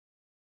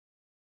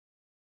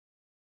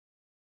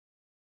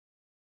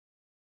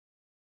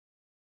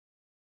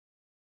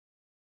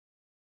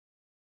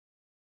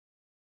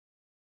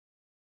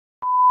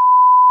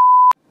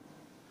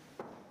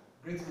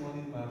Great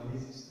morning, my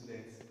amazing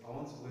students. I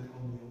want to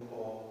welcome you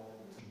all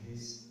to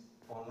this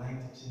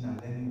online teaching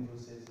and learning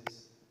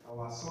processes.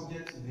 Our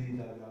subject today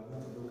that we are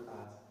going to look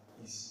at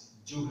is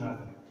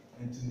geography.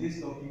 And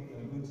today's topic we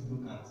are going to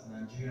look at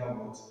Nigeria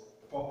what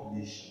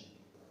population.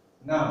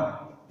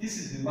 Now, this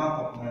is the map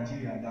of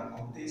Nigeria that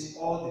contains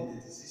all the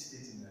 36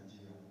 states in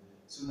Nigeria.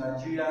 So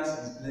Nigeria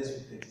is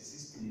blessed with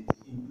 36 states,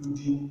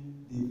 including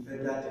the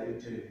Federal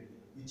Territory,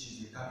 which is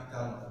the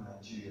capital of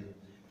Nigeria.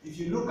 If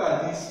you look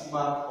at this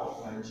map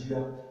of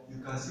Nigeria,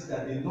 you can see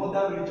that the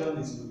northern region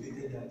is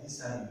located at this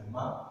side of the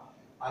map.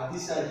 At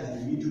this side is the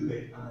middle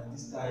belt, and at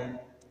this side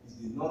is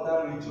the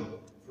northern region.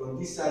 From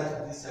this side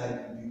to this side,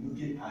 you'll be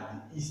looking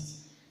at the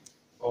east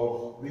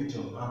of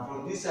region, and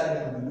from this side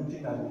you'll be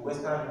looking at the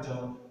western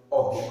region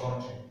of the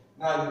country.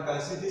 Now you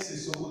can see this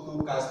is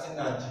Sokoto,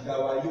 Katsina,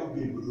 Jigawa,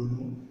 Yobe,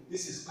 Borno.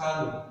 This is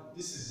Kano,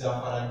 this is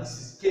Zamfara, this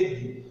is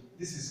Kebbi,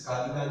 this is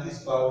Kaduna, this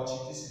is Bauchi,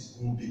 this is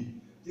Gombe,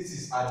 this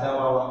is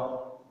Adamawa.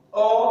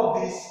 All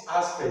these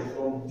aspects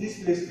from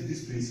this place to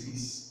this place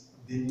is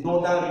the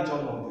northern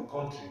region of the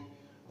country.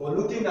 But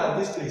looking at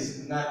this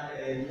place,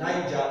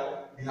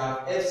 Niger, we have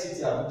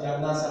FCT Abuja,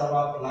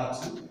 Nasarawa,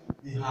 Plateau,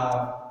 we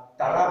have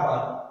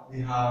Taraba, we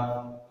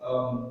have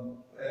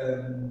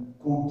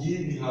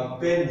Kogi, we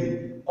have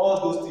Benue. All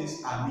those things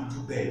are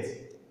middle belt.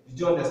 Did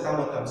you understand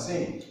what I'm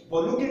saying?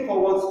 But looking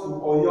forward to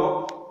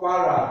Oyo,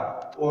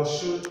 Kwara,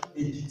 Osun,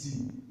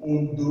 Ekiti,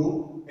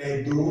 Ondo,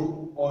 Edo,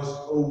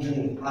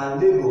 Ogun,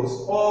 and Lagos,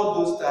 all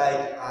those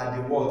sides are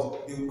the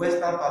what? The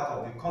western part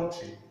of the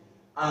country.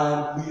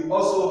 And we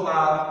also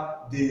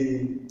have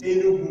the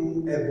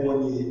Enugu,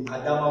 Ebonyi,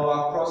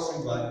 Adamawa, Cross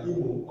River,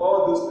 Imo.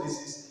 All those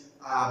places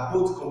are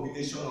both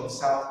combination of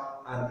south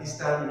and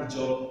eastern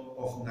region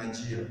of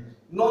Nigeria.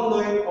 Not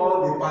knowing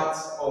all the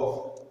parts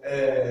of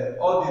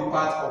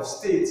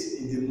states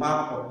in the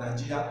map of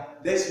Nigeria,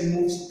 let's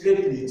move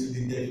straightly to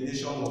the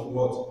definition of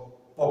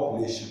what?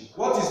 Population.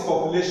 What is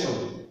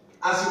population?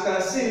 As you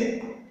can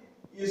see,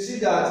 you see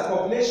that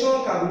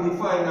population can be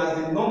defined as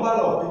the number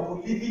of people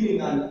living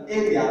in an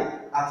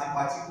area at a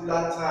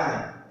particular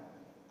time.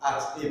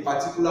 At a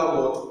particular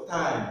what?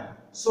 Time.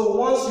 So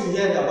once you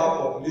hear about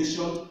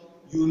population,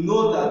 you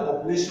know that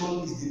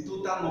population is the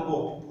total number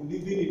of people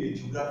living in a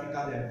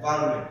geographical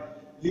environment,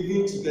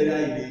 living together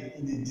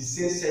in a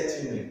distinct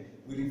settlement.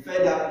 We refer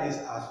that place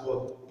as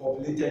what?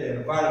 Populated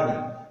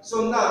environment.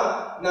 So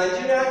now,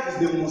 Nigeria is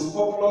the most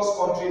populous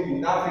country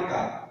in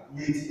Africa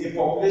with a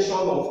population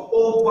of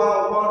over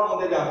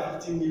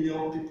 150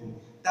 million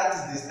people. That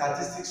is the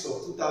statistics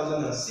of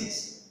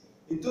 2006.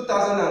 In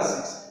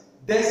 2006,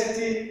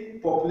 density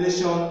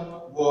population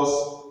was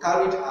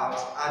carried out,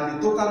 and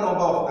the total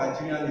number of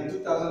Nigerians in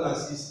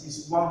 2006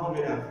 is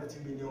 150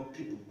 million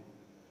people.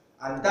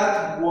 And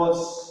that is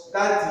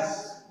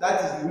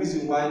the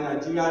reason why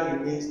Nigeria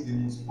remains the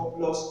most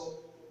populous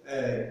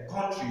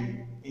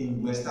country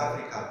in West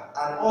Africa,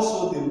 and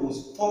also the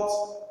most fourth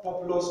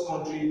populous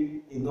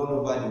country in all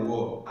over the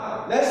world.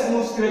 Let's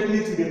move straightly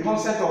to the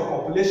concept of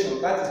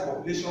population. That is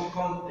population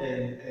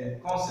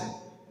concept.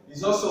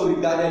 Is also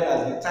regarded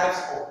as the types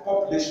of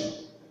population.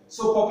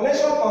 So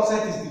population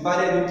concept is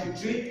divided into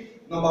three.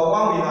 Number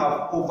one, we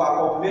have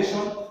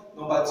overpopulation.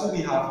 Number two,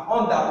 we have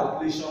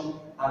underpopulation.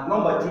 And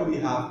number three, we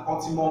have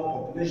optimum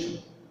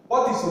population.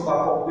 What is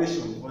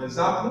overpopulation? For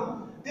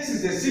example, this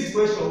is a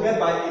situation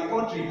whereby a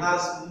country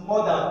has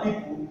more than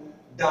people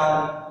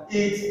than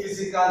its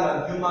physical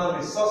and human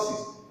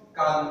resources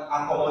can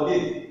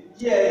accommodate.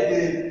 Here,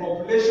 the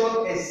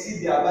population exceeds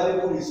the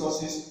available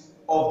resources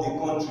of the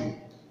country.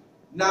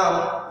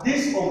 Now,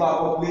 this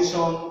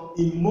overpopulation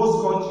in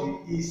most countries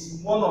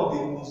is one of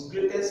the most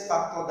greatest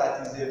factors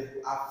that is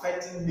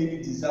affecting many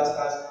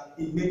disasters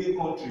in many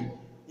countries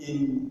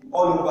in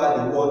all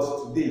over the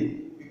world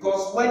today.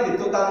 Because when the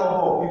total number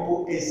of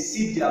people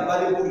exceed their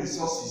valuable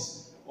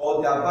resources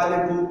or their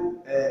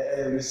valuable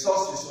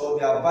resources or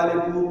their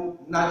valuable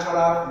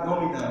natural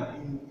phenomena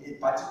in a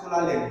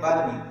particular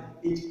environment,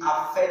 it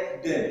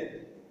affects them.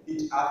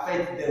 It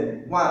affects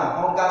them. One,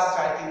 hunger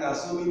striking and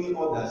so many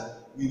others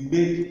will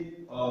make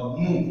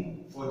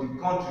move for the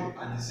country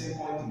at the same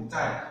point in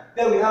time.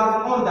 Then we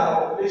have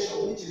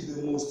underpopulation, which is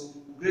the most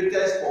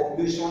greatest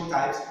population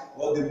types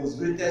or the most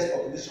greatest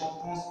population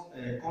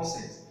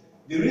concept.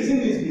 The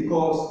reason is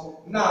because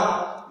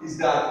now is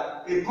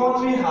that a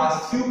country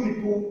has few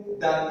people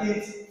than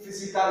its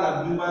physical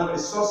and human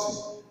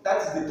resources.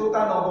 That is, the total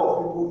number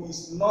of people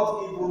is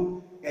not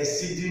even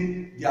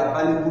exceeding their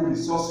valuable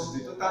resources. The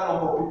total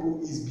number of people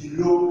is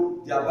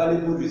below their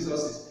valuable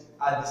resources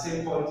at the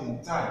same point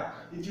in time.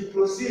 If you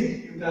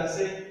proceed, you can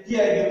say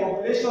here the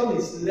population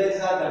is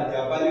lesser than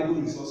the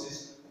valuable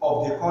resources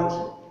of the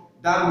country.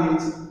 That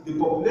means the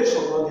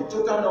population or the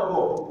total number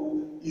of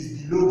people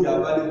is below their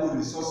valuable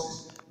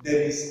resources.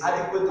 There is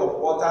adequate of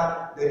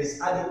water, there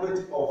is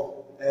adequate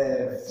of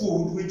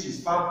food, which is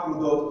farm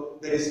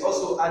product. There is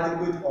also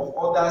adequate of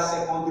other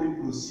secondary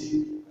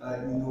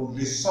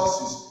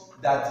resources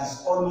that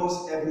is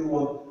almost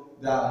everyone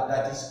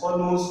that is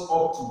almost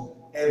up to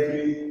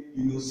every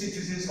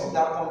citizens of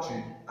that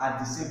country at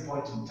the same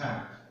point in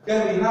time.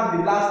 Then we have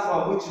the last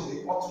one, which is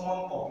the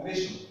optimum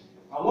population.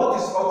 And what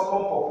is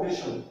optimum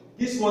population?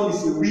 This one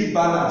is a real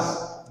balance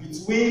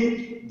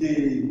between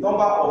the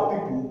number of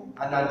people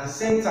and at the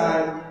same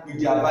time with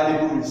the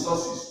available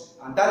resources.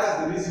 And that is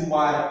the reason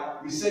why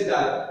we say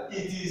that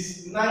it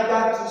is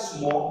neither too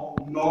small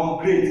nor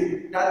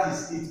great. That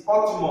is, its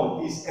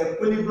optimum is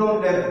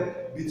equilibrium level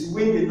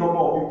between the number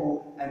of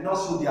people and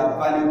also the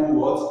available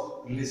what?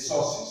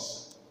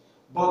 Resources.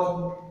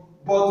 But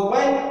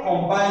when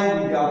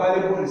combined with the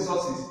available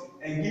resources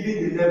and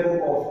given the level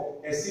of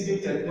exceeding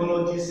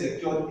technology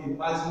secured a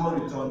maximum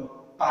return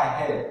per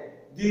head,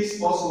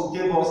 this also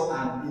gave us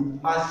an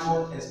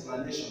maximum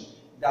explanation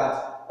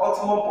that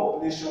optimum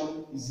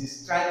population is the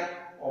strike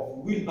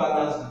of real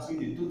balance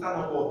between the total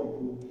number of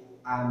people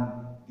and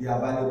the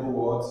available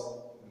what?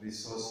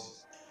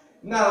 Resources.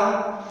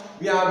 Now,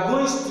 we are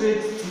going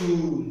straight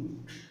to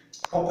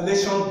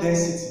population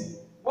density.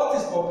 What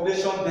is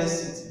population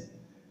density?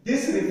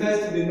 This refers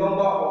to the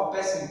number of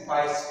persons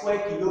per square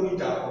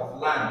kilometer of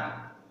land.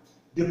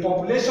 The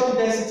population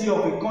density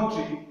of a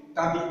country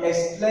can be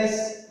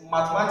expressed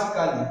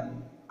mathematically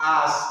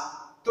as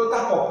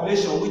total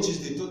population, which is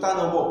the total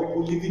number of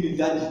people living in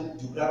that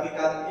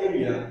geographical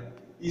area,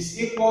 is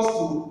equals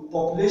to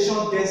population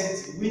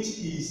density, which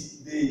is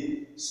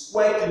the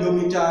square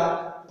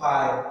kilometer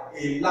per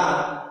a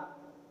land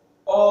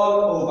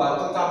all over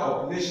total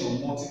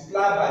population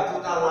multiplied by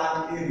total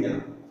land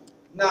area.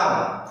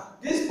 Now,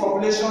 this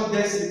population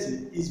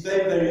density is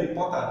very, very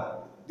important.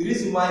 The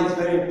reason why it's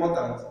very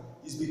important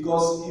is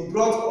because it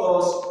brought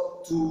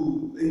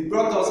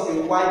us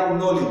a wide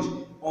knowledge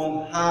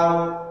on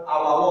how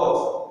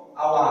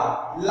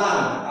our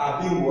land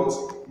are being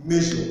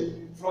measured.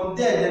 From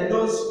there,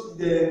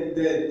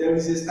 there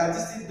is a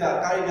statistic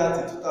that carried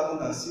out in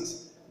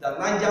 2006 that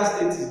Niger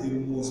State is the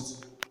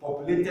most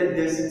populated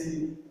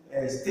density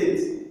state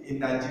in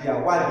Nigeria.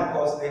 Why?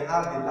 Because they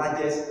have the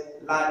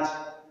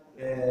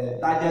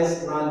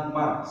largest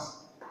landmarks.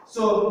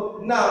 So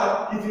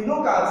now, if you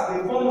look at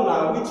the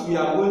formula which we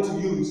are going to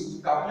use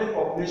to calculate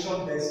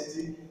population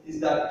density, is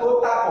that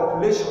total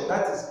population,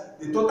 that is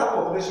the total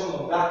population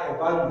of that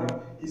environment,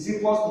 is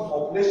equal to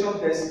population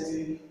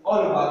density all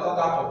over total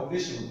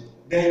population.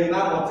 Then you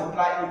now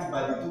multiply it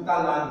by the total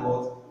land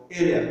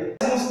area.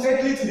 Let's move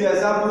straightly to the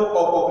example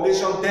of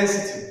population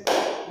density.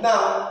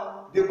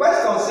 Now, the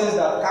question says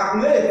that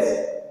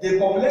calculate the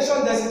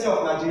population density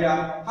of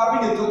Nigeria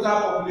having a total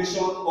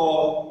population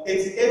of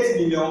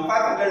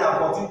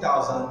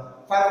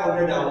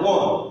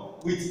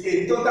 88,514,501 with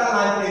a total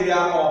land area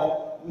of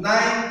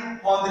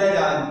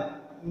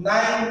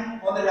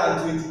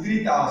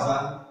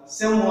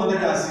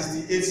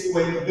 923,768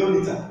 square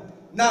kilometers.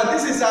 Now,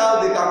 this is how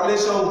the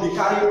calculation will be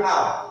carried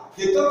out.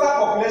 The total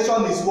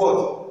population is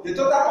what? The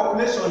total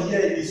population here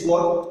is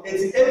what?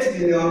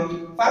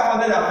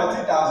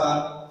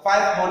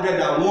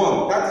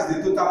 88,514,501. That is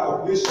the total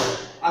population.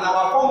 And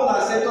our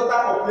formula says total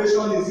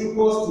population is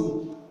equals to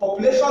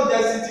population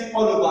density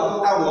all over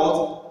total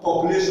what?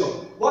 Population.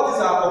 What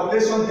is our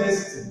population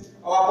density?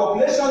 Our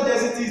population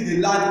density is the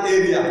land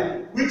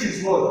area, which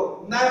is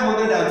what?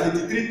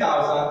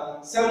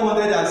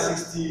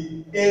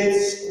 923,768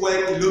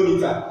 square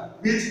kilometers,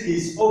 which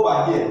is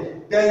over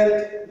here.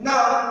 Then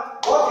now,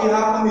 what will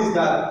happen is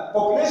that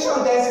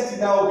population density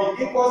now will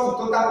be equal to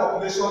total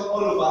population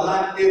all over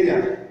land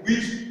area,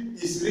 which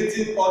is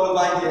written all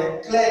over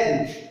here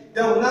clearly.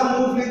 Then we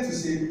now move it to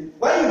say,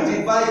 when you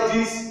divide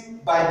this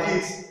by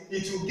this,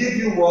 it will give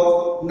you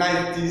what?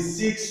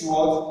 96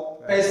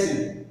 what?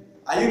 Person.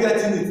 Are you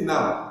getting it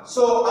now?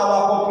 So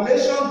our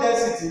population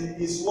density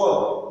is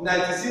what?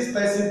 96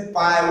 person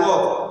per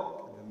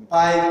what?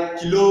 Per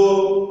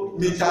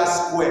kilometer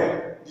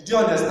square. Did you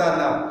understand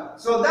now?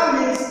 So that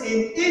means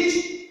in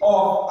each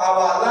of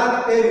our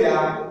land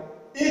area,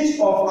 each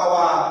of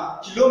our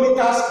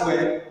kilometer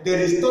square, there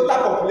is total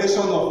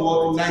population of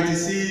what?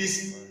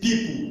 96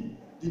 people.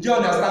 Did you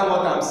understand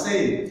what I'm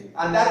saying?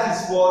 And that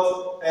is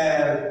what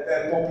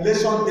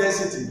population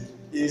density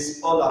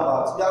is all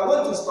about. We are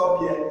going to stop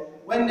here.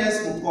 When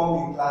next we come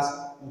in class,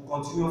 we'll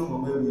continue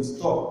from where we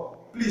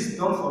stop. Please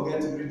don't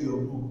forget to read your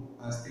book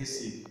and stay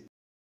safe.